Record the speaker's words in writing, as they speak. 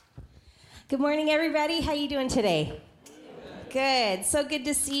Good morning, everybody. How you doing today? Good. So good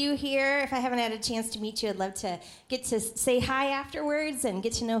to see you here. If I haven't had a chance to meet you, I'd love to get to say hi afterwards and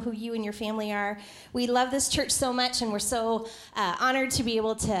get to know who you and your family are. We love this church so much, and we're so honored to be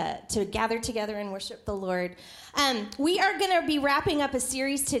able to gather together and worship the Lord. We are going to be wrapping up a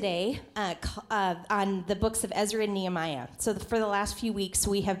series today on the books of Ezra and Nehemiah. So for the last few weeks,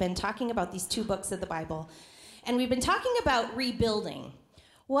 we have been talking about these two books of the Bible, and we've been talking about rebuilding.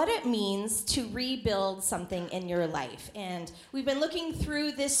 What it means to rebuild something in your life. And we've been looking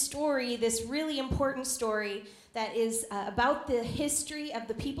through this story, this really important story that is about the history of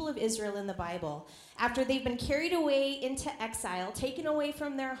the people of Israel in the Bible. After they've been carried away into exile, taken away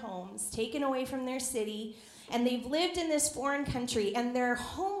from their homes, taken away from their city, and they've lived in this foreign country, and their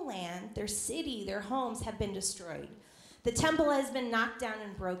homeland, their city, their homes have been destroyed. The temple has been knocked down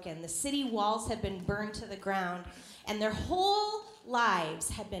and broken. The city walls have been burned to the ground, and their whole lives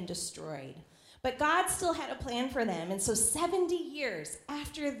had been destroyed. But God still had a plan for them. And so 70 years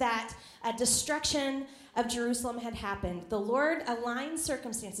after that destruction of Jerusalem had happened, the Lord aligned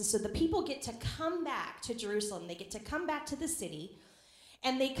circumstances so the people get to come back to Jerusalem. They get to come back to the city,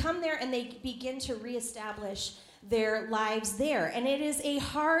 and they come there and they begin to reestablish their lives there. And it is a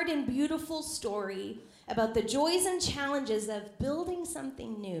hard and beautiful story about the joys and challenges of building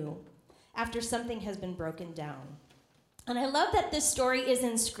something new after something has been broken down. And I love that this story is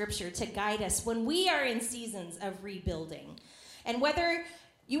in Scripture to guide us when we are in seasons of rebuilding. And whether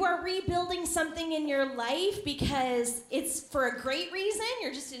you are rebuilding something in your life because it's for a great reason,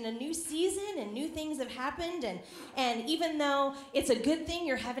 you're just in a new season and new things have happened, and even though it's a good thing,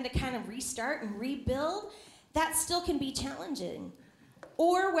 you're having to kind of restart and rebuild, that still can be challenging.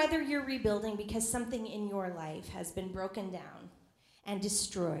 Or whether you're rebuilding because something in your life has been broken down and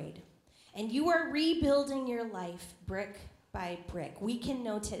destroyed, and you are rebuilding your life brick by brick, we can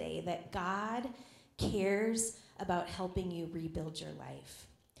know today that God cares about helping you rebuild your life.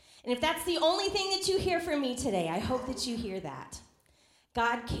 And if that's the only thing that you hear from me today, I hope that you hear that.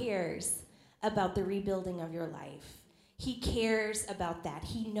 God cares about the rebuilding of your life. He cares about that.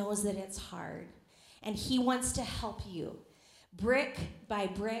 He knows that it's hard, and He wants to help you brick by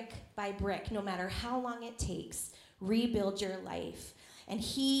brick by brick, no matter how long it takes, rebuild your life. And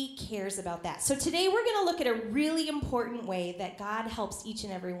He cares about that. So today we're going to look at a really important way that God helps each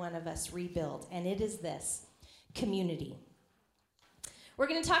and every one of us rebuild. And it is this: community. We're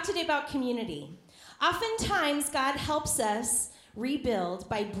going to talk today about community. Oftentimes, God helps us rebuild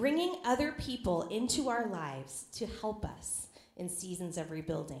by bringing other people into our lives to help us in seasons of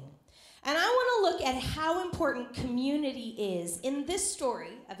rebuilding. And I want to look at how important community is in this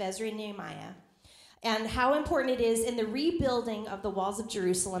story of Ezra and Nehemiah, and how important it is in the rebuilding of the walls of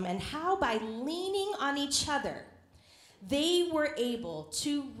Jerusalem, and how by leaning on each other, they were able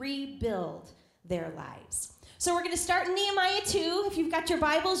to rebuild their lives. So we're going to start in Nehemiah 2. If you've got your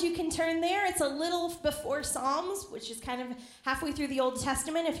Bibles, you can turn there. It's a little before Psalms, which is kind of halfway through the Old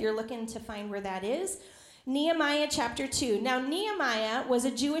Testament, if you're looking to find where that is. Nehemiah chapter 2. Now, Nehemiah was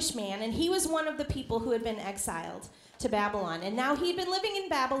a Jewish man, and he was one of the people who had been exiled to Babylon. And now he'd been living in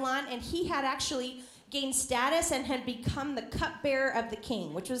Babylon, and he had actually gained status and had become the cupbearer of the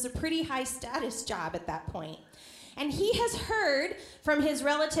king, which was a pretty high status job at that point. And he has heard from his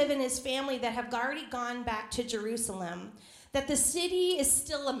relative and his family that have already gone back to Jerusalem that the city is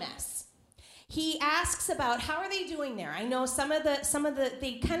still a mess. He asks about how are they doing there. I know some of the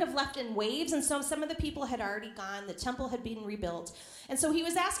they kind of left in waves, and so some of the people had already gone. The temple had been rebuilt. And so he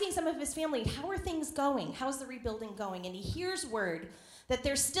was asking some of his family, how are things going? How's the rebuilding going? And he hears word that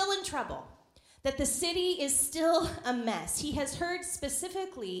they're still in trouble, that the city is still a mess. He has heard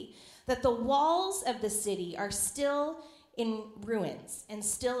specifically that the walls of the city are still in ruins and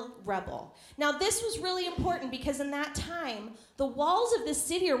still rubble. Now, this was really important because in that time, the walls of the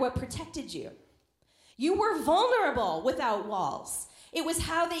city are what protected you. You were vulnerable without walls. It was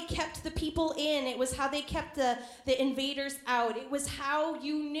how they kept the people in. It was how they kept the invaders out. It was how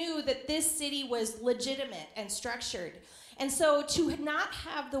you knew that this city was legitimate and structured. And so to not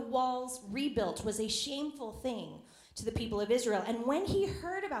have the walls rebuilt was a shameful thing to the people of Israel. And when he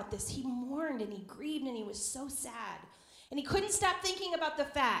heard about this, he mourned and he grieved and he was so sad. And he couldn't stop thinking about the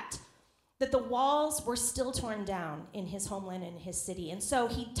fact that the walls were still torn down in his homeland and his city. And so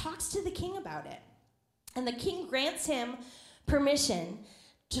he talks to the king about it. And the king grants him permission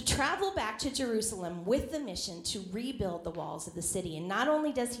to travel back to Jerusalem with the mission to rebuild the walls of the city. And not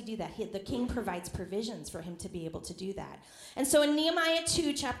only does he do that, the king provides provisions for him to be able to do that. And so in Nehemiah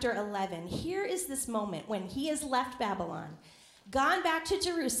 2, chapter 11, here is this moment when he has left Babylon, gone back to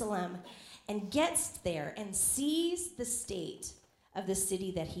Jerusalem, and gets there and sees the state of the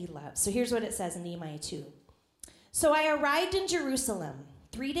city that he loves. So here's what it says in Nehemiah 2. So I arrived in Jerusalem.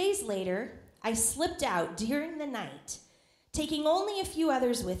 3 days later, I slipped out during the night, taking only a few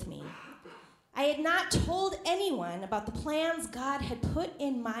others with me. I had not told anyone about the plans God had put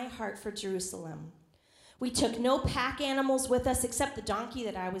in my heart for Jerusalem. We took no pack animals with us except the donkey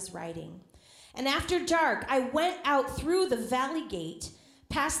that I was riding. And after dark, I went out through the valley gate,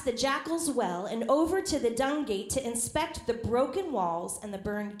 past the jackal's well, and over to the dung gate to inspect the broken walls and the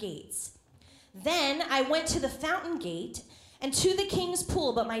burned gates. Then I went to the fountain gate and to the king's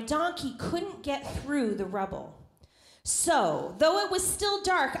pool, but my donkey couldn't get through the rubble. So, though it was still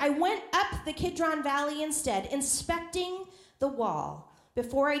dark, I went up the Kidron Valley instead, inspecting the wall,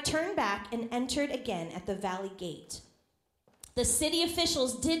 before I turned back and entered again at the valley gate. The city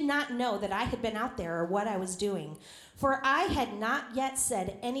officials did not know that I had been out there or what I was doing, for I had not yet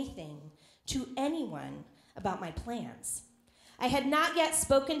said anything to anyone about my plans. I had not yet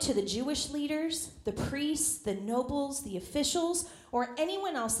spoken to the Jewish leaders, the priests, the nobles, the officials, or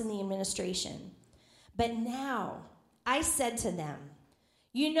anyone else in the administration. But now I said to them,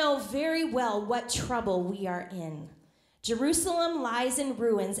 "You know very well what trouble we are in. Jerusalem lies in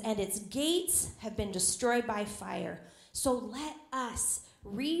ruins, and its gates have been destroyed by fire. So let us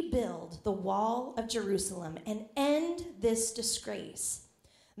rebuild the wall of Jerusalem and end this disgrace."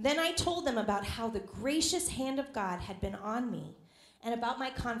 Then I told them about how the gracious hand of God had been on me and about my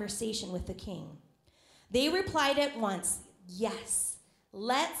conversation with the king. They replied at once, "Yes,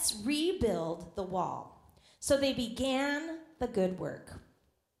 let's rebuild the wall." So they began the good work.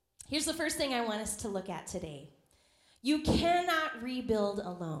 Here's the first thing I want us to look at today. You cannot rebuild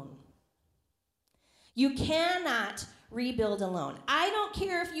alone. You cannot rebuild alone. I don't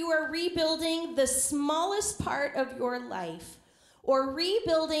care if you are rebuilding the smallest part of your life or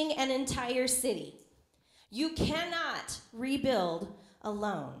rebuilding an entire city. You cannot rebuild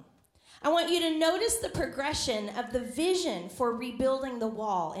alone. I want you to notice the progression of the vision for rebuilding the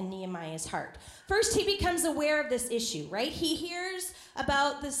wall in Nehemiah's heart. First, he becomes aware of this issue, right? He hears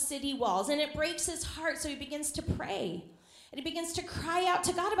about the city walls, and it breaks his heart, so he begins to pray. And he begins to cry out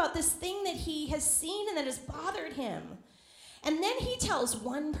to God about this thing that he has seen and that has bothered him. And then he tells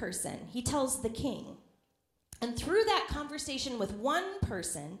one person, he tells the king. And through that conversation with one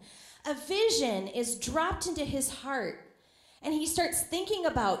person, a vision is dropped into his heart. And he starts thinking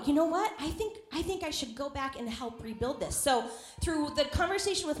about, you know what? I think I should go back and help rebuild this. So through the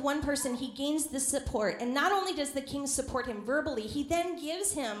conversation with one person, he gains the support. And not only does the king support him verbally, he then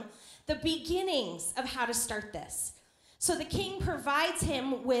gives him the beginnings of how to start this. So the king provides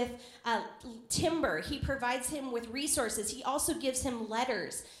him with timber. He provides him with resources. He also gives him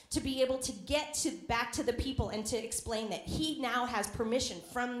letters to be able to get back to the people and to explain that he now has permission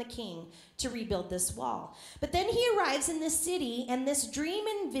from the king to rebuild this wall. But then he arrives in this city, and this dream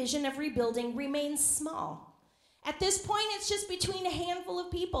and vision of rebuilding remains small. At this point, it's just between a handful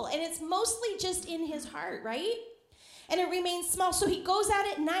of people, and it's mostly just in his heart, right? And it remains small. So he goes out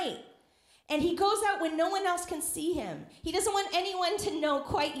at night. And he goes out when no one else can see him. He doesn't want anyone to know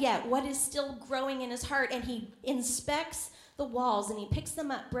quite yet what is still growing in his heart. And he inspects the walls and he picks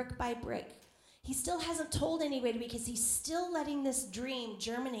them up brick by brick. He still hasn't told anybody because he's still letting this dream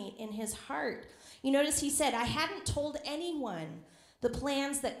germinate in his heart. You notice he said, "I hadn't told anyone the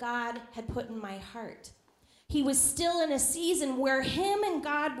plans that God had put in my heart." He was still in a season where him and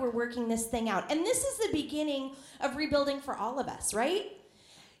God were working this thing out. And this is the beginning of rebuilding for all of us, right?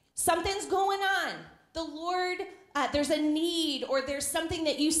 Something's going on. The Lord, there's a need, or there's something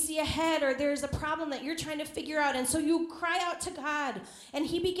that you see ahead, or there's a problem that you're trying to figure out. And so you cry out to God, and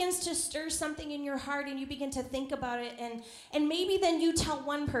he begins to stir something in your heart, and you begin to think about it. And maybe then you tell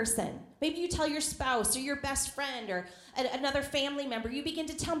one person. Maybe you tell your spouse or your best friend or another family member. You begin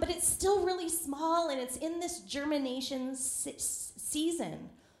to tell them, but it's still really small, and it's in this germination season.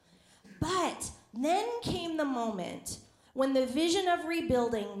 But then came the moment when the vision of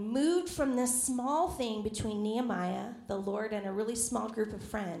rebuilding moved from this small thing between Nehemiah, the Lord, and a really small group of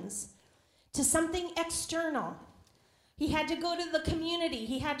friends to something external. He had to go to the community.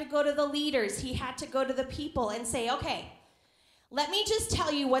 He had to go to the leaders. He had to go to the people and say, "Okay, let me just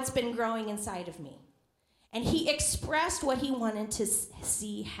tell you what's been growing inside of me." And he expressed what he wanted to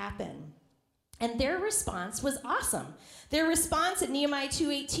see happen. And their response was awesome. Their response at Nehemiah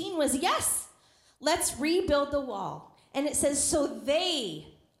 2:18 was, "Yes, let's rebuild the wall." And it says, so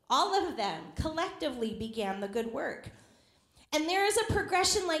they, all of them, collectively began the good work. And there is a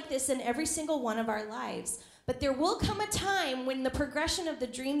progression like this in every single one of our lives. But there will come a time when the progression of the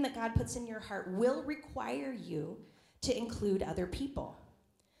dream that God puts in your heart will require you to include other people.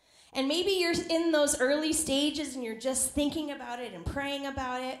 And maybe you're in those early stages and you're just thinking about it and praying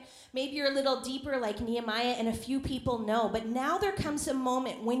about it. Maybe you're a little deeper like Nehemiah and a few people know. But now there comes a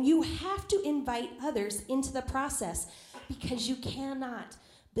moment when you have to invite others into the process because you cannot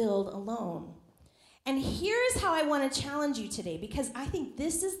build alone. And here's how I want to challenge you today, because I think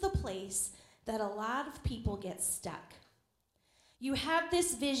this is the place that a lot of people get stuck. You have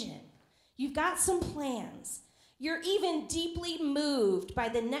this vision. You've got some plans. You're even deeply moved by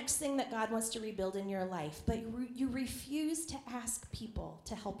the next thing that God wants to rebuild in your life, but you refuse to ask people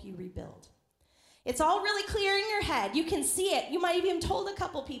to help you rebuild. It's all really clear in your head. You can see it. You might have even told a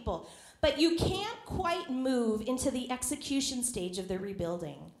couple people, but you can't quite move into the execution stage of the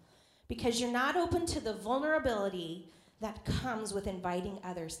rebuilding because you're not open to the vulnerability that comes with inviting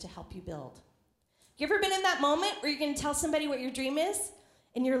others to help you build. You ever been in that moment where you're going to tell somebody what your dream is?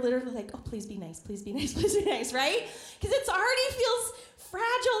 And you're literally like, oh, please be nice, please be nice, please be nice, right? Because it already feels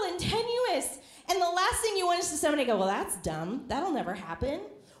fragile and tenuous. And the last thing you want is to somebody go, well, that's dumb. That'll never happen.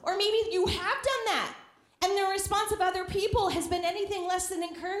 Or maybe you have done that. And the response of other people has been anything less than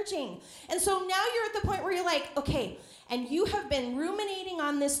encouraging. And so now you're at the point where you're like, okay, and you have been ruminating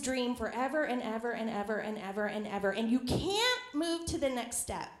on this dream forever and ever and ever and ever and ever, and you can't move to the next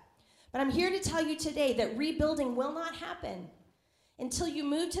step. But I'm here to tell you today that rebuilding will not happen until you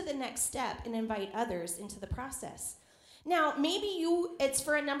move to the next step and invite others into the process. Now, maybe it's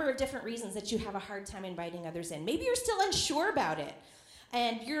for a number of different reasons that you have a hard time inviting others in. Maybe you're still unsure about it,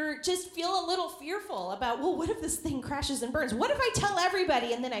 and you're just feel a little fearful about, well, what if this thing crashes and burns? What if I tell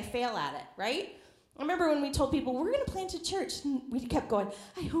everybody and then I fail at it, right? I remember when we told people, we're going to plant a church, and we kept going,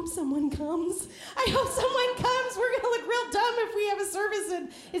 I hope someone comes. I hope someone comes. We're going to look real dumb if we have a service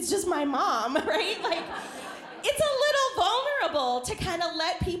and it's just my mom, right? Like, it's a little vulnerable to kind of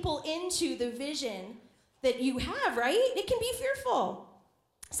let people into the vision that you have, right? It can be fearful.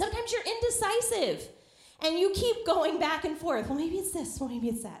 Sometimes you're indecisive, and you keep going back and forth. Well, maybe it's this. Well, maybe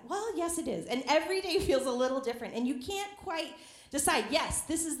it's that. Well, yes, it is. And every day feels a little different, and you can't quite decide, yes,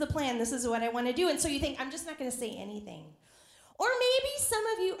 this is the plan. This is what I want to do. And so you think, I'm just not going to say anything. Or maybe some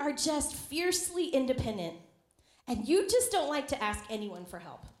of you are just fiercely independent, and you just don't like to ask anyone for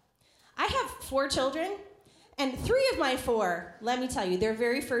help. I have 4 children. And 3 of my 4, let me tell you, their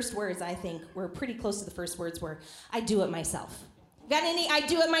very first words, I think, were pretty close to the first words were, I do it myself. Got any I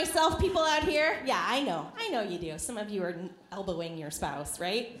do it myself people out here? Yeah, I know you do. Some of you are elbowing your spouse,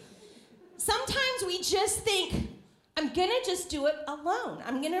 right? Sometimes we just think, I'm gonna just do it alone.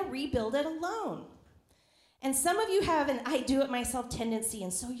 I'm gonna rebuild it alone. And some of you have an I do it myself tendency,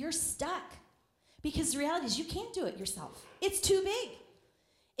 and so you're stuck. Because the reality is you can't do it yourself. It's too big.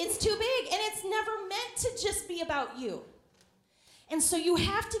 It's too big, and it's never meant to just be about you. And so you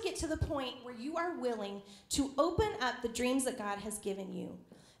have to get to the point where you are willing to open up the dreams that God has given you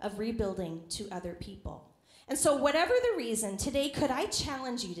of rebuilding to other people. And so whatever the reason, today could I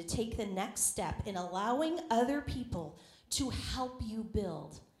challenge you to take the next step in allowing other people to help you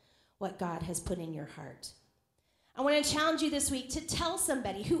build what God has put in your heart. I want to challenge you this week to tell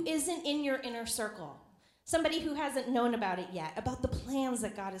somebody who isn't in your inner circle, somebody who hasn't known about it yet, about the plans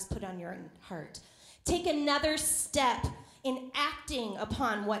that God has put on your heart. Take another step in acting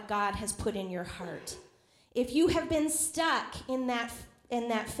upon what God has put in your heart. If you have been stuck in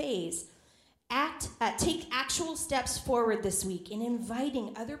that phase, take actual steps forward this week in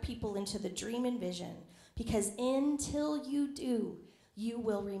inviting other people into the dream and vision, because until you do, you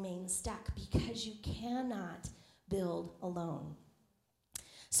will remain stuck because you cannot build alone.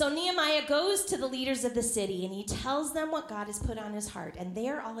 So Nehemiah goes to the leaders of the city and he tells them what God has put on his heart, and they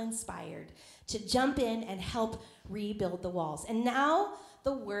are all inspired to jump in and help rebuild the walls. And now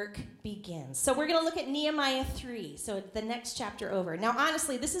the work begins. So we're going to look at Nehemiah 3, so the next chapter over. Now,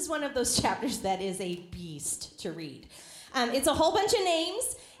 honestly, this is one of those chapters that is a beast to read. It's a whole bunch of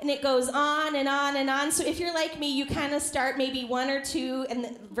names, and it goes on and on and on. So if you're like me, you kind of start maybe 1 or 2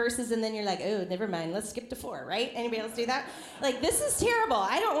 verses, and then you're like, oh, never mind, let's skip to 4, right? Anybody else do that? Like, this is terrible.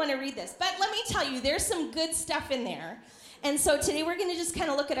 I don't want to read this. But let me tell you, there's some good stuff in there. And so today we're going to just kind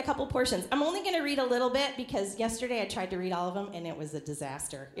of look at a couple portions. I'm only going to read a little bit because yesterday I tried to read all of them, and it was a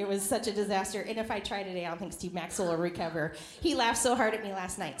disaster. It was such a disaster. And if I try today, I don't think Steve Maxwell will recover. He laughed so hard at me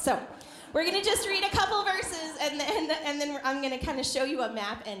last night. So we're going to just read a couple verses, and then I'm going to kind of show you a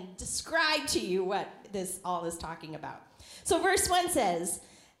map and describe to you what this all is talking about. So verse 1 says,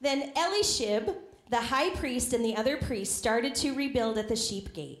 Then Eliashib, the high priest, and the other priests started to rebuild at the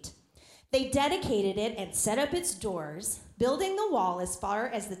sheep gate. They dedicated it and set up its doors, building the wall as far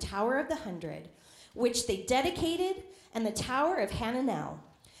as the Tower of the 100, which they dedicated, and the Tower of Hananel.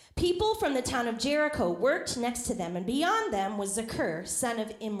 People from the town of Jericho worked next to them, and beyond them was Zakur, son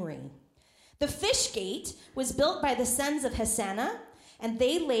of Imri. The fish gate was built by the sons of Hassanah, and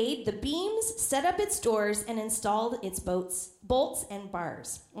they laid the beams, set up its doors, and installed its bolts and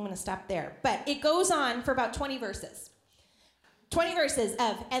bars. I'm going to stop there. But it goes on for about 20 verses. 20 verses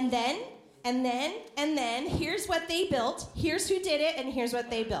of, and then, here's what they built, here's who did it, and here's what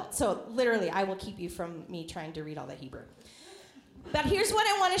they built. So literally, I will keep you from me trying to read all the Hebrew. But here's what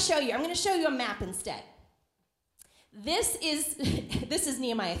I want to show you. I'm going to show you a map instead. This is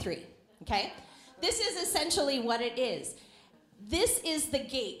Nehemiah 3, okay? This is essentially what it is. This is the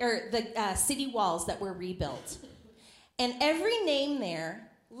gate, or the city walls that were rebuilt. And every name there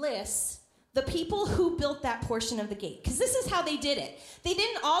lists the people who built that portion of the gate. Because this is how they did it. They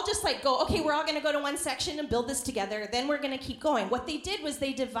didn't all just go, okay, we're all going to go to one section and build this together, then we're going to keep going. What they did was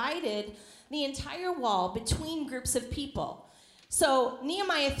they divided the entire wall between groups of people. So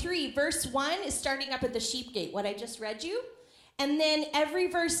Nehemiah 3, verse 1 is starting up at the sheep gate, what I just read you. And then every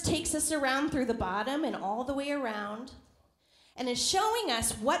verse takes us around through the bottom and all the way around, and is showing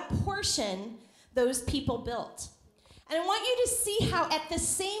us what portion those people built. And I want you to see how at the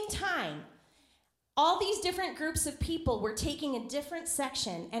same time, all these different groups of people were taking a different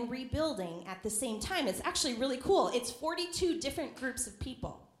section and rebuilding at the same time. It's actually really cool. It's 42 different groups of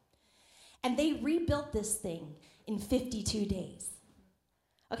people. And they rebuilt this thing in 52 days.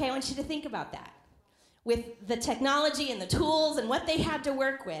 Okay, I want you to think about that. With the technology and the tools and what they had to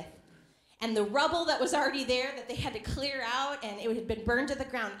work with, and the rubble that was already there that they had to clear out, and it had been burned to the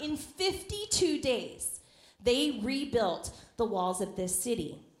ground. In 52 days, they rebuilt the walls of this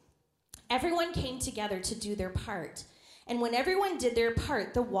city. Everyone came together to do their part. And when everyone did their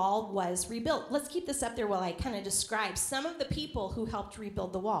part, the wall was rebuilt. Let's keep this up there while I kind of describe some of the people who helped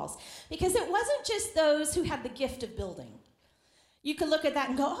rebuild the walls. Because it wasn't just those who had the gift of building. You could look at that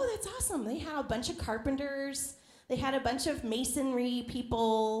and go, oh, that's awesome. They had a bunch of carpenters. They had a bunch of masonry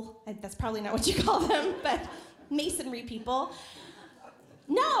people. That's probably not what you call them, but masonry people.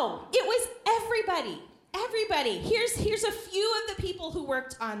 No, it was everybody. Everybody. Here's a few of the people who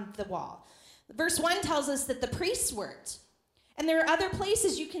worked on the wall. Verse 1 tells us that the priests worked. And there are other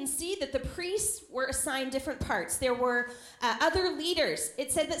places you can see that the priests were assigned different parts. There were other leaders.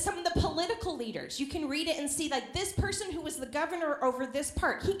 It said that some of the political leaders, you can read it and see, this person who was the governor over this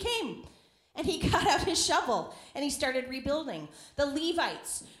part, he came. And he got out his shovel, and he started rebuilding. The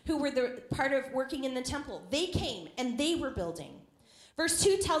Levites, who were the part of working in the temple, they came, and they were building. Verse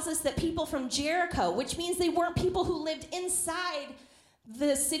 2 tells us that people from Jericho, which means they weren't people who lived inside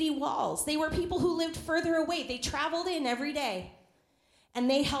the city walls. They were people who lived further away. They traveled in every day, and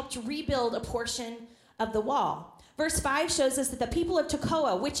they helped rebuild a portion of the wall. Verse 5 shows us that the people of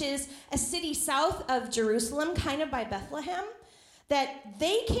Tekoa, which is a city south of Jerusalem, kind of by Bethlehem, that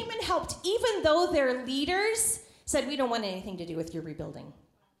they came and helped, even though their leaders said, we don't want anything to do with your rebuilding.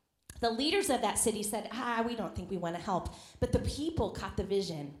 The leaders of that city said, we don't think we want to help. But the people caught the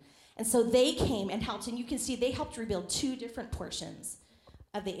vision. And so they came and helped. And you can see they helped rebuild 2 different portions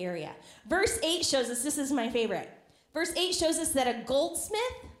of the area. Verse 8 shows us, this is my favorite. Verse 8 shows us that a goldsmith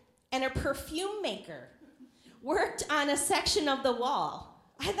and a perfume maker worked on a section of the wall.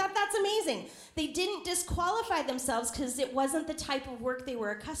 I thought that's amazing. They didn't disqualify themselves because it wasn't the type of work they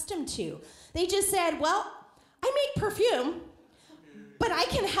were accustomed to. They just said, well, I make perfume, but I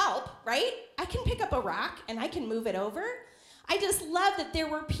can help, right? I can pick up a rock and I can move it over. I just love that there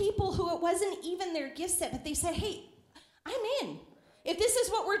were people who it wasn't even their gift set, but they said, hey, I'm in. If this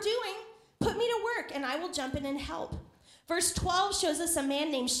is what we're doing, put me to work and I will jump in and help. Verse 12 shows us a man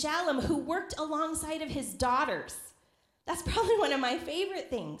named Shallum who worked alongside of his daughters. That's probably one of my favorite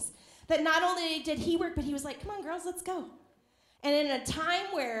things. That not only did he work, but he was like, come on, girls, let's go. And in a time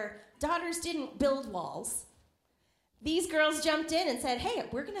where daughters didn't build walls, these girls jumped in and said, hey,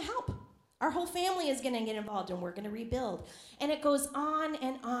 we're going to help. Our whole family is going to get involved, and we're going to rebuild. And it goes on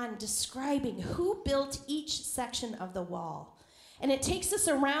and on describing who built each section of the wall. And it takes us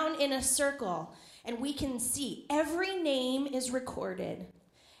around in a circle, and we can see every name is recorded,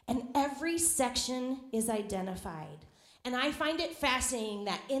 and every section is identified. And I find it fascinating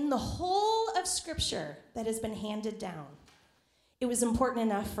that in the whole of Scripture that has been handed down, it was important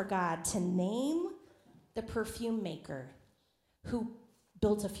enough for God to name the perfume maker who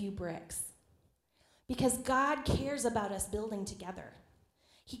built a few bricks. Because God cares about us building together.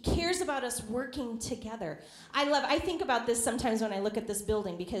 He cares about us working together. I think about this sometimes when I look at this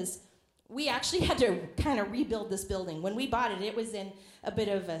building, because we actually had to kind of rebuild this building. When we bought it, it was in a bit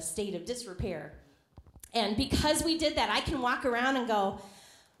of a state of disrepair. And because we did that, I can walk around and go,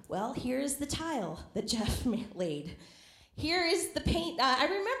 well, here's the tile that Jeff laid. Here is the paint. I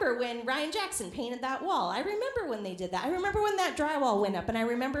remember when Ryan Jackson painted that wall. I remember when they did that. I remember when that drywall went up, and I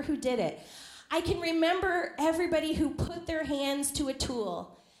remember who did it. I can remember everybody who put their hands to a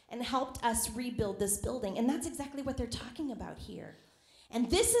tool and helped us rebuild this building. And that's exactly what they're talking about here.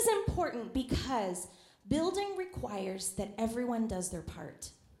 And this is important because building requires that everyone does their part.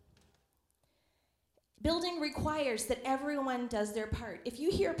 Building requires that everyone does their part. If you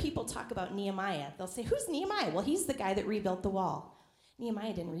hear people talk about Nehemiah, they'll say, who's Nehemiah? Well, he's the guy that rebuilt the wall.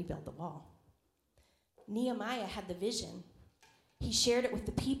 Nehemiah didn't rebuild the wall. Nehemiah had the vision. He shared it with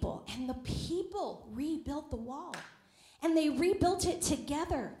the people, and the people rebuilt the wall. And they rebuilt it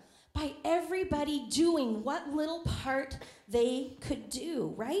together by everybody doing what little part they could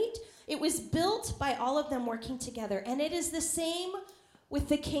do, right? It was built by all of them working together, and it is the same with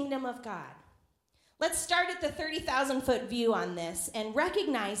the kingdom of God. Let's start at the 30,000-foot view on this and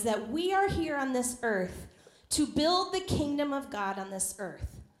recognize that we are here on this earth to build the kingdom of God on this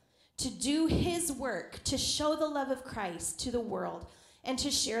earth, to do his work, to show the love of Christ to the world, and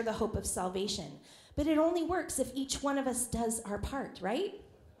to share the hope of salvation. But it only works if each one of us does our part, right?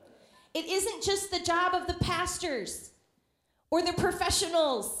 It isn't just the job of the pastors or the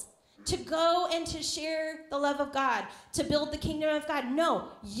professionals to go and to share the love of God, to build the kingdom of God. No,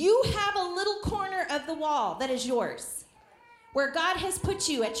 you have a little corner of the wall that is yours, where God has put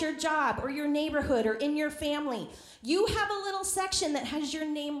you at your job or your neighborhood or in your family. You have a little section that has your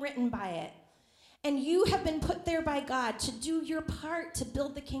name written by it. And you have been put there by God to do your part to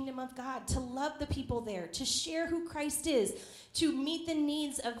build the kingdom of God, to love the people there, to share who Christ is, to meet the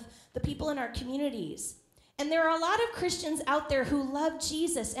needs of the people in our communities. And there are a lot of Christians out there who love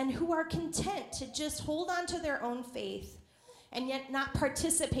Jesus and who are content to just hold on to their own faith and yet not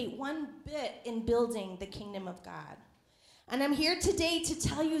participate one bit in building the kingdom of God. And I'm here today to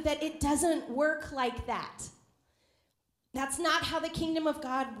tell you that it doesn't work like that. That's not how the kingdom of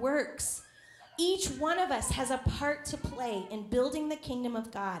God works. Each one of us has a part to play in building the kingdom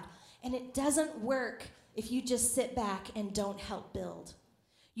of God, and it doesn't work if you just sit back and don't help build.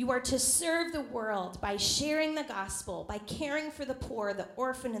 You are to serve the world by sharing the gospel, by caring for the poor, the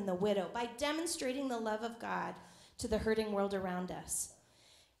orphan, and the widow, by demonstrating the love of God to the hurting world around us.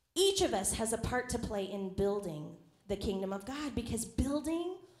 Each of us has a part to play in building the kingdom of God because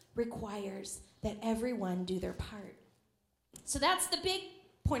building requires that everyone do their part. So that's the big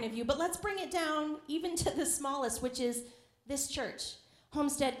point of view, but let's bring it down even to the smallest, which is this church,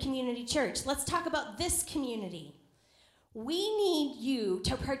 Homestead Community Church. Let's talk about this community. We need you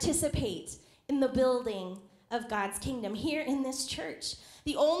to participate in the building of God's kingdom here in this church.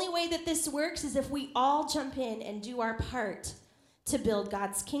 The only way that this works is if we all jump in and do our part to build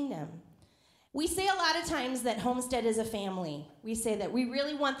God's kingdom. We say a lot of times that Homestead is a family. We say that we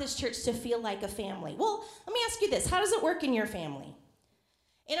really want this church to feel like a family. Well, let me ask you this. How does it work in your family?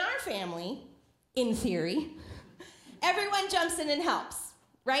 In our family, in theory, everyone jumps in and helps,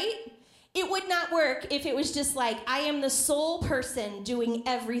 right? It would not work if it was just like, I am the sole person doing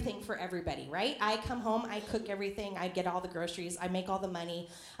everything for everybody, right? I come home, I cook everything, I get all the groceries, I make all the money,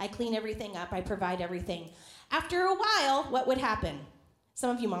 I clean everything up, I provide everything. After a while, what would happen? Some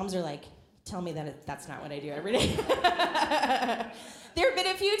of you moms are like, tell me that that's not what I do every day. There have been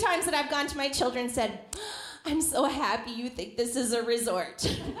a few times that I've gone to my children and said, I'm so happy you think this is a resort.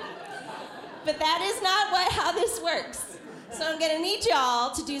 But that is not how this works. So I'm gonna need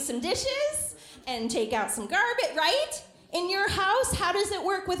y'all to do some dishes and take out some garbage, right? In your house, how does it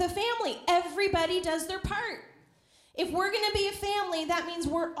work with a family? Everybody does their part. If we're gonna be a family, that means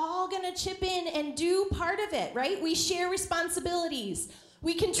we're all gonna chip in and do part of it, right? We share responsibilities.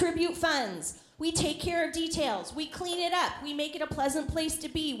 We contribute funds. We take care of details. We clean it up. We make it a pleasant place to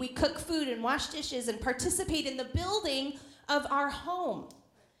be. We cook food and wash dishes and participate in the building of our home.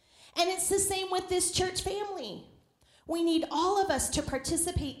 And it's the same with this church family. We need all of us to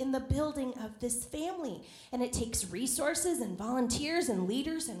participate in the building of this family. And it takes resources and volunteers and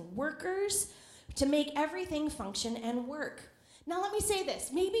leaders and workers to make everything function and work. Now let me say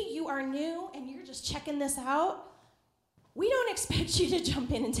this. Maybe you are new and you're just checking this out. We don't expect you to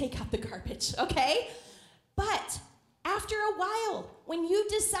jump in and take out the garbage, okay? But after a while, when you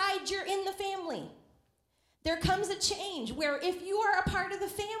decide you're in the family, there comes a change where if you are a part of the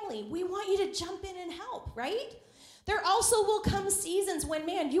family, we want you to jump in and help, right? There also will come seasons when,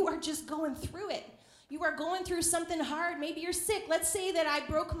 man, you are just going through it. You are going through something hard. Maybe you're sick. Let's say that I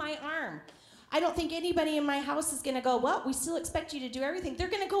broke my arm. I don't think anybody in my house is going to go, well, we still expect you to do everything. They're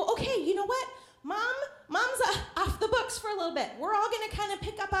going to go, okay, you know what? Mom's off the books for a little bit. We're all going to kind of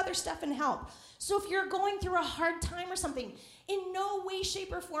pick up other stuff and help. So if you're going through a hard time or something, in no way,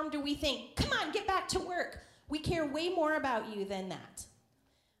 shape, or form do we think, come on, get back to work. We care way more about you than that.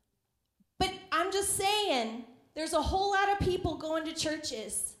 But I'm just saying, there's a whole lot of people going to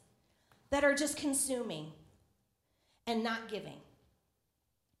churches that are just consuming and not giving.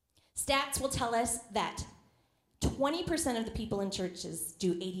 Stats will tell us that 20% of the people in churches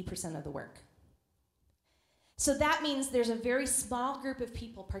do 80% of the work. So that means there's a very small group of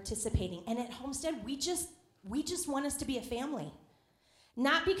people participating. And at Homestead, we just want us to be a family.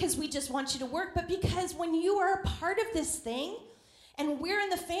 Not because we just want you to work, but because when you are a part of this thing, and we're in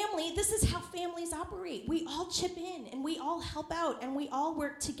the family, this is how families operate. We all chip in, and we all help out, and we all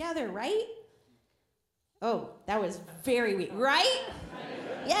work together, right? Oh, that was very weak, right?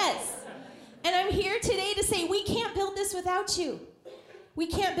 Yes. And I'm here today to say we can't build this without you. We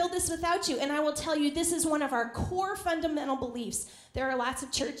can't build this without you. And I will tell you, this is one of our core fundamental beliefs. There are lots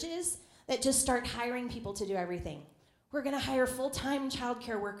of churches that just start hiring people to do everything. We're going to hire full-time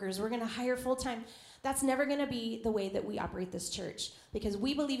childcare workers. We're going to hire full-time. That's never going to be the way that we operate this church, because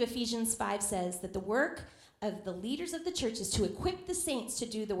we believe Ephesians 5 says that the work of the leaders of the church is to equip the saints to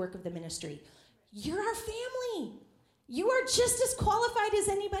do the work of the ministry. You're our family. You are just as qualified as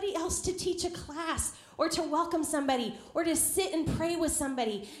anybody else to teach a class or to welcome somebody or to sit and pray with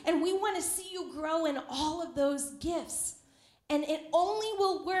somebody. And we want to see you grow in all of those gifts. And it only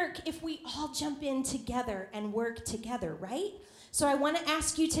will work if we all jump in together and work together, right? So I want to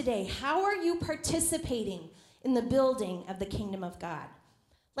ask you today, how are you participating in the building of the kingdom of God?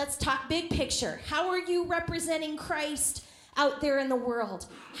 Let's talk big picture. How are you representing Christ out there in the world?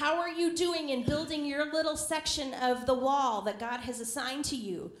 How are you doing in building your little section of the wall that God has assigned to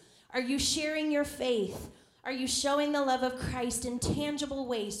you? Are you sharing your faith? Are you showing the love of Christ in tangible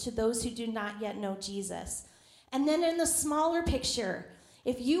ways to those who do not yet know Jesus? And then in the smaller picture,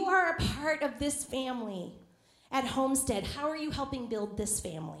 if you are a part of this family at Homestead, how are you helping build this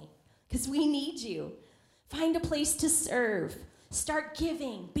family? Because we need you. Find a place to serve. Start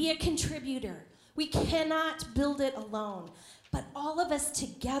giving. Be a contributor. We cannot build it alone. But all of us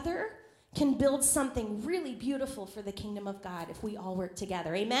together can build something really beautiful for the kingdom of God if we all work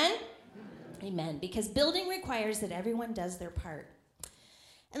together. Amen? Amen. Because building requires that everyone does their part.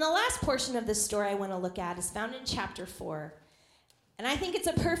 And the last portion of this story I want to look at is found in chapter 4. And I think it's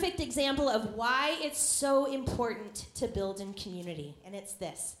a perfect example of why it's so important to build in community. And it's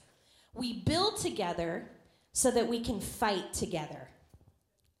this. We build together so that we can fight together.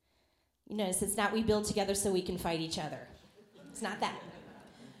 You notice it's not we build together so we can fight each other. It's not that.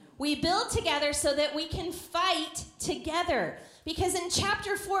 We build together so that we can fight together. Because in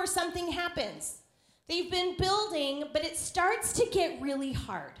chapter 4, something happens. They've been building, but it starts to get really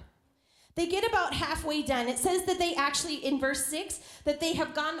hard. They get about halfway done. It says that they actually, in verse 6, that they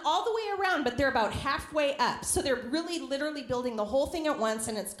have gone all the way around, but they're about halfway up. So they're really literally building the whole thing at once,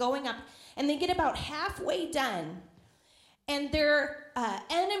 and it's going up. And they get about halfway done, and their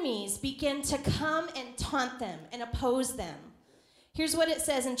enemies begin to come and taunt them and oppose them. Here's what it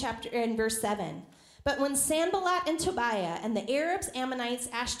says in verse 7. But when Sanballat and Tobiah and the Arabs, Ammonites,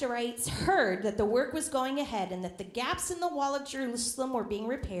 Ashtorites heard that the work was going ahead and that the gaps in the wall of Jerusalem were being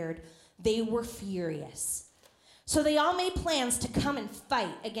repaired, they were furious. So they all made plans to come and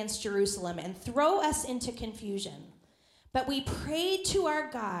fight against Jerusalem and throw us into confusion. But we prayed to our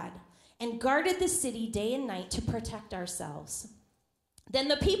God and guarded the city day and night to protect ourselves. Then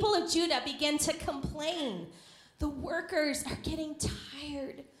the people of Judah began to complain. The workers are getting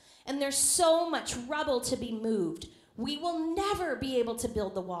tired, and there's so much rubble to be moved. We will never be able to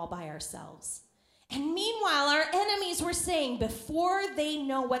build the wall by ourselves. And meanwhile, our enemies were saying, before they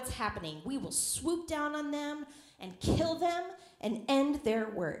know what's happening, we will swoop down on them and kill them and end their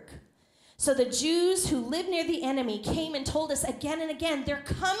work. So the Jews who lived near the enemy came and told us again and again, they're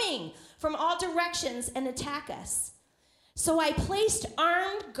coming from all directions and attack us. So I placed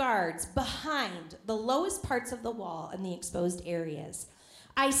armed guards behind the lowest parts of the wall and the exposed areas.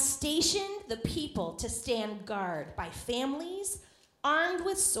 I stationed the people to stand guard by families, armed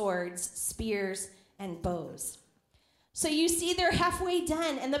with swords, spears, and bows. So you see, they're halfway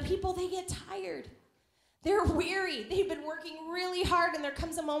done, and the people, they get tired. They're weary. They've been working really hard, and there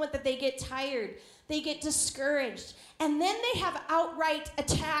comes a moment that they get tired. They get discouraged. And then they have outright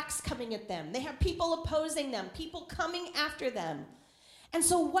attacks coming at them. They have people opposing them, people coming after them. And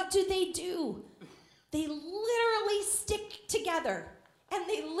so what do? They literally stick together, and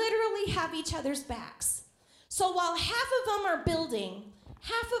they literally have each other's backs. So while half of them are building,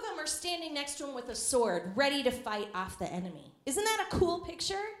 half of them are standing next to them with a sword, ready to fight off the enemy. Isn't that a cool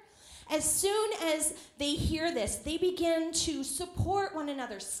picture? As soon as they hear this, they begin to support one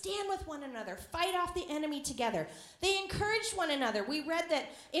another, stand with one another, fight off the enemy together. They encourage one another. We read that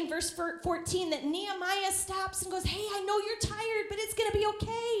in verse 14 that Nehemiah stops and goes, hey, I know you're tired, but it's going to be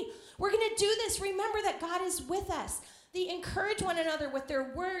okay. We're going to do this. Remember that God is with us. They encourage one another with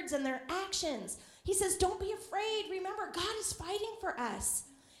their words and their actions. He says, don't be afraid. Remember, God is fighting for us.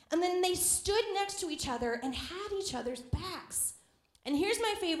 And then they stood next to each other and had each other's backs. And here's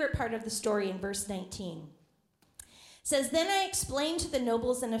my favorite part of the story in verse 19. It says, then I explained to the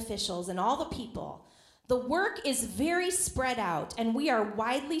nobles and officials and all the people, the work is very spread out, and we are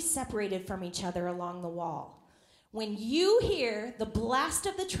widely separated from each other along the wall. When you hear the blast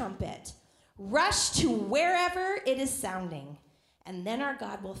of the trumpet, rush to wherever it is sounding, and then our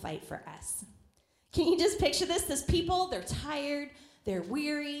God will fight for us. Can you just picture this? These people, they're tired, they're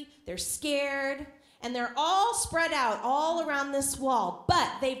weary, they're scared, and they're all spread out all around this wall, but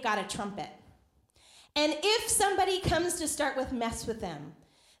they've got a trumpet. And if somebody comes to start with mess with them,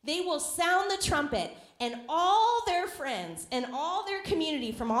 they will sound the trumpet, and all their friends and all their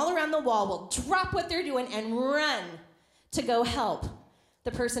community from all around the wall will drop what they're doing and run to go help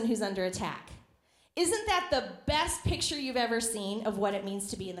the person who's under attack. Isn't that the best picture you've ever seen of what it means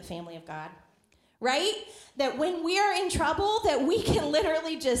to be in the family of God? Right? That when we are in trouble, that we can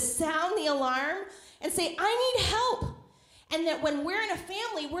literally just sound the alarm and say, I need help. And that when we're in a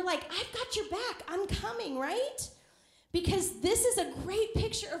family, we're like, I've got your back. I'm coming, right? Because this is a great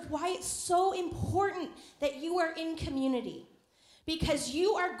picture of why it's so important that you are in community. Because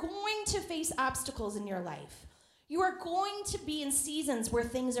you are going to face obstacles in your life. You are going to be in seasons where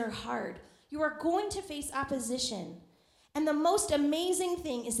things are hard. You are going to face opposition. And the most amazing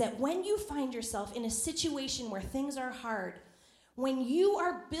thing is that when you find yourself in a situation where things are hard, when you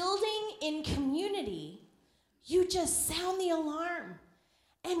are building in community, you just sound the alarm.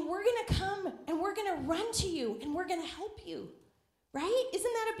 And we're going to come and we're going to run to you and we're going to help you. Right?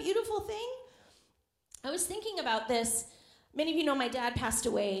 Isn't that a beautiful thing? I was thinking about this. Many of you know my dad passed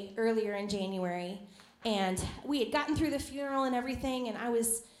away earlier in January. And we had gotten through the funeral and everything. And I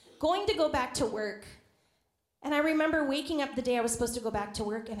was going to go back to work. And I remember waking up the day I was supposed to go back to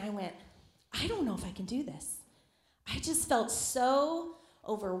work, and I went, I don't know if I can do this. I just felt so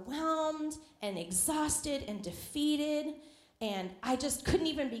overwhelmed and exhausted and defeated, and I just couldn't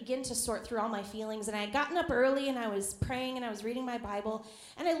even begin to sort through all my feelings. And I had gotten up early, and I was praying, and I was reading my Bible,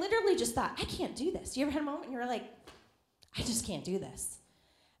 and I literally just thought, I can't do this. You ever had a moment and you were like, I just can't do this?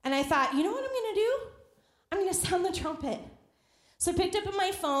 And I thought, you know what I'm going to do? I'm going to sound the trumpet. So I picked up my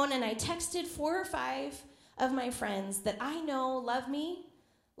phone, and I texted 4 or 5 of my friends that I know love me,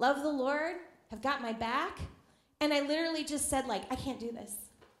 love the Lord, have got my back. And I literally just said, like, I can't do this.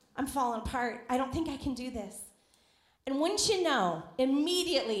 I'm falling apart. I don't think I can do this. And wouldn't you know,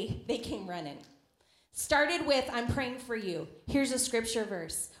 immediately they came running. Started with, I'm praying for you. Here's a scripture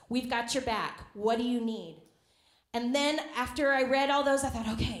verse. We've got your back. What do you need? And then after I read all those, I thought,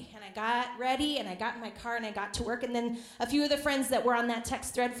 okay. And I got ready, and I got in my car, and I got to work. And then a few of the friends that were on that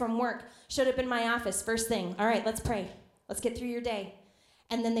text thread from work showed up in my office first thing. All right, let's pray. Let's get through your day.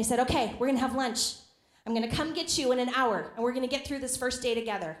 And then they said, okay, we're going to have lunch. I'm going to come get you in an hour, and we're going to get through this first day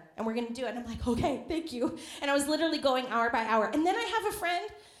together, and we're going to do it. And I'm like, okay, thank you. And I was literally going hour by hour. And then I have a friend,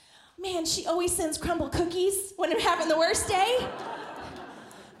 man, she always sends crumble cookies when I'm having the worst day.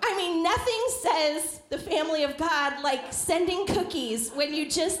 I mean, nothing says the family of God like sending cookies when you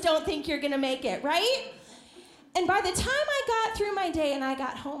just don't think you're going to make it, right? And by the time I got through my day and I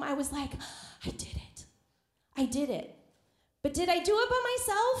got home, I was like, I did it. I did it. But did I do it by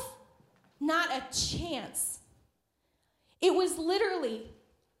myself? Not a chance. It was literally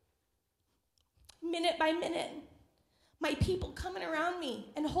minute by minute, my people coming around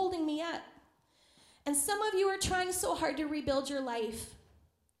me and holding me up. And some of you are trying so hard to rebuild your life.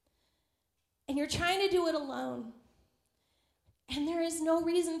 And you're trying to do it alone. And there is no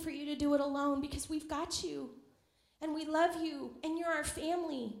reason for you to do it alone because we've got you. And we love you. And you're our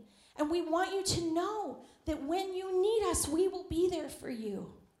family. And we want you to know that when you need us, we will be there for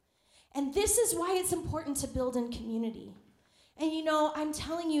you. And this is why it's important to build in community. And you know, I'm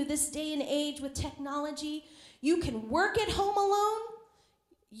telling you, this day and age with technology, you can work at home alone.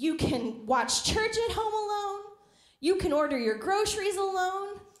 You can watch church at home alone. You can order your groceries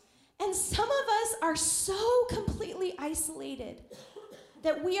alone. And some of us are so completely isolated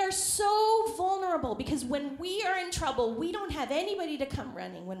that we are so vulnerable because when we are in trouble, we don't have anybody to come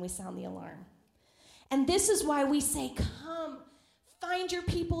running when we sound the alarm. And this is why we say, come, find your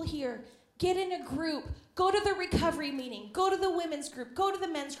people here, Get in a group. Go to the recovery meeting. Go to the women's group. Go to the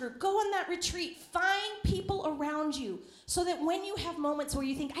men's group. Go on that retreat. Find people around you so that when you have moments where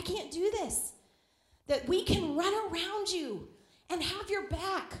you think, I can't do this, that we can run around you and have your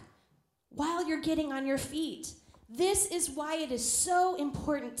back while you're getting on your feet. This is why it is so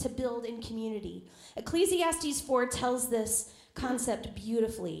important to build in community. Ecclesiastes 4 tells this concept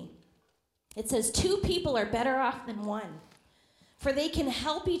beautifully. It says, 2 people are better off than one, for they can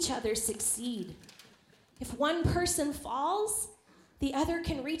help each other succeed. If one person falls, the other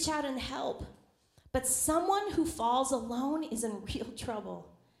can reach out and help. But someone who falls alone is in real trouble.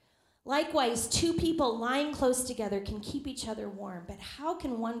 Likewise, 2 people lying close together can keep each other warm, but how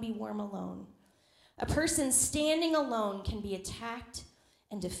can one be warm alone? A person standing alone can be attacked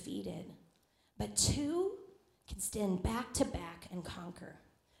and defeated, but 2 can stand back to back and conquer.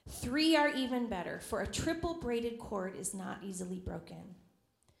 3 are even better, for a triple braided cord is not easily broken.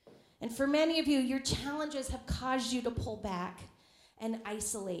 And for many of you, your challenges have caused you to pull back and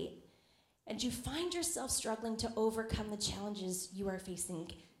isolate, and you find yourself struggling to overcome the challenges you are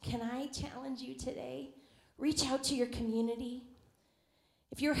facing. Can I challenge you today? Reach out to your community.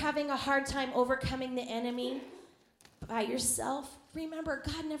 If you're having a hard time overcoming the enemy by yourself, remember,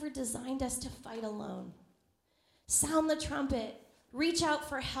 God never designed us to fight alone. Sound the trumpet. Reach out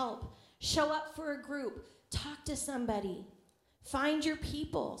for help. Show up for a group. Talk to somebody. Find your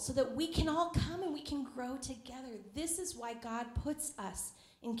people so that we can all come and we can grow together. This is why God puts us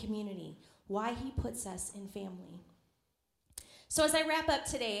in community, why he puts us in family. So as I wrap up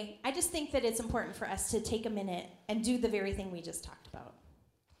today, I just think that it's important for us to take a minute and do the very thing we just talked about.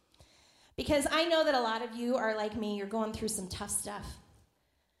 Because I know that a lot of you are like me, you're going through some tough stuff.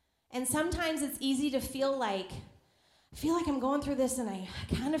 And sometimes it's easy to feel like I'm going through this and I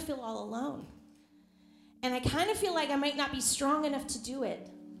kind of feel all alone. And I kind of feel like I might not be strong enough to do it.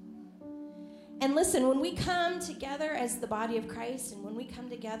 And listen, when we come together as the body of Christ and when we come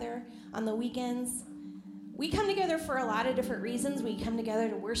together on the weekends, we come together for a lot of different reasons. We come together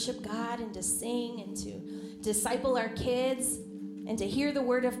to worship God and to sing and to disciple our kids and to hear the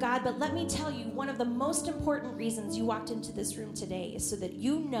word of God. But let me tell you, one of the most important reasons you walked into this room today is so that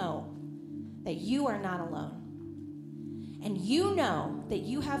you know that you are not alone. And you know that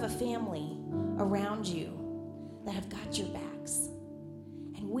you have a family around you that have got your backs.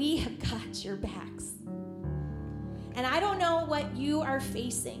 And we have got your backs. And I don't know what you are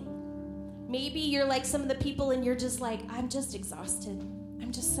facing. Maybe you're like some of the people and you're just like, I'm just exhausted.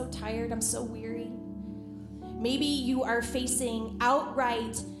 I'm just so tired. I'm so weary. Maybe you are facing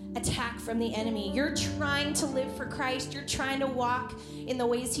outright attack from the enemy. You're trying to live for Christ. You're trying to walk in the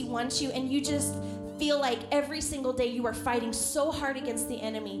ways he wants you, and you just feel like every single day you are fighting so hard against the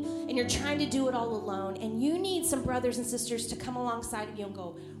enemy, and you're trying to do it all alone, and you need some brothers and sisters to come alongside of you and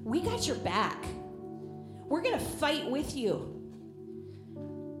go, we got your back. We're going to fight with you.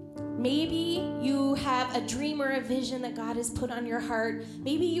 Maybe you have a dream or a vision that God has put on your heart.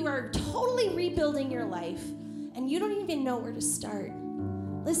 Maybe you are totally rebuilding your life, and you don't even know where to start.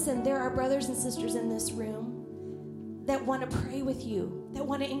 Listen, there are brothers and sisters in this room that want to pray with you, that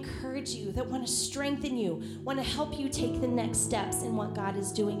want to encourage you, that want to strengthen you, want to help you take the next steps in what God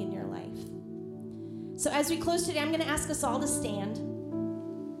is doing in your life. So as we close today, I'm going to ask us all to stand.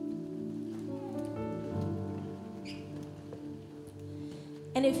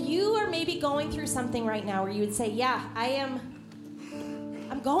 And if you are maybe going through something right now where you would say, yeah, I'm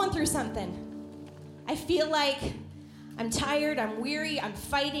going through something. I feel like I'm tired, I'm weary, I'm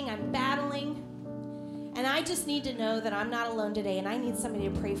fighting, I'm battling. And I just need to know that I'm not alone today, and I need somebody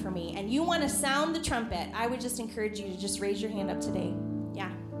to pray for me. And you want to sound the trumpet, I would just encourage you to just raise your hand up today. Yeah.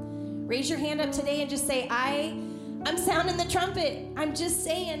 Raise your hand up today and just say, I'm sounding the trumpet. I'm just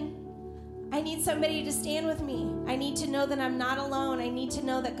saying, I need somebody to stand with me. I need to know that I'm not alone. I need to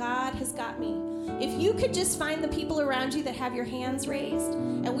know that God has got me. If you could just find the people around you that have your hands raised,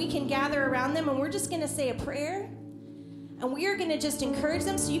 and we can gather around them, and we're just going to say a prayer, and we are going to just encourage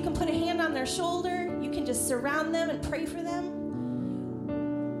them. So you can put a hand on their shoulder. You can just surround them and pray for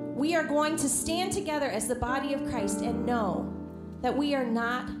them. We are going to stand together as the body of Christ and know that we are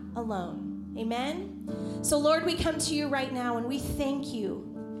not alone. Amen? So, Lord, we come to you right now, and we thank you.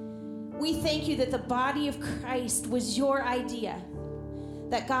 We thank you that the body of Christ was your idea.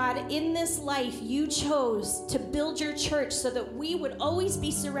 That, God, in this life, you chose to build your church so that we would always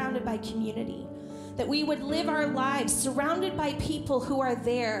be surrounded by community. That we would live our lives surrounded by people who are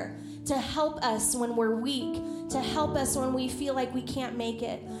there to help us when we're weak, to help us when we feel like we can't make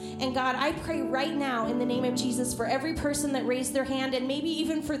it. And God, I pray right now in the name of Jesus for every person that raised their hand, and maybe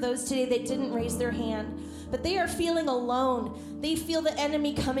even for those today that didn't raise their hand, but they are feeling alone. They feel the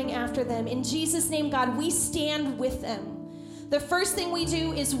enemy coming after them. In Jesus' name, God, we stand with them. The first thing we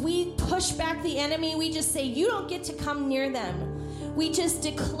do is we push back the enemy. We just say, you don't get to come near them. We just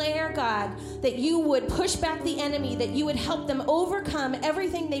declare, God, that you would push back the enemy, that you would help them overcome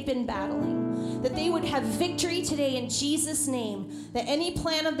everything they've been battling, that they would have victory today in Jesus' name, that any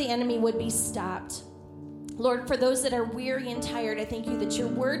plan of the enemy would be stopped. Lord, for those that are weary and tired, I thank you that your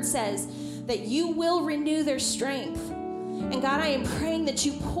word says that you will renew their strength. And God, I am praying that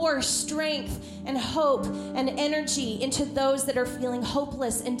you pour strength and hope and energy into those that are feeling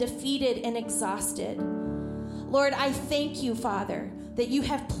hopeless and defeated and exhausted. Lord, I thank you, Father, that you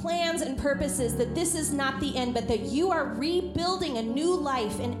have plans and purposes, that this is not the end, but that you are rebuilding a new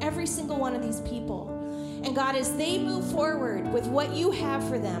life in every single one of these people. And God, as they move forward with what you have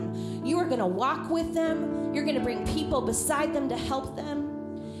for them, you are going to walk with them. You're going to bring people beside them to help them.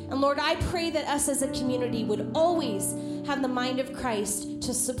 And Lord, I pray that us as a community would always have the mind of Christ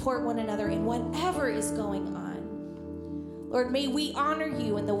to support one another in whatever is going on. Lord, may we honor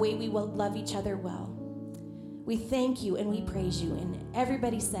you in the way we will love each other well. We thank you and we praise you. And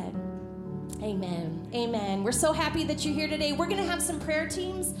everybody said, amen. Amen. We're so happy that you're here today. We're going to have some prayer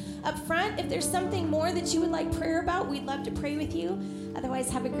teams up front. If there's something more that you would like prayer about, we'd love to pray with you. Otherwise,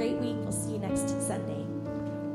 have a great week. We'll see you next Sunday.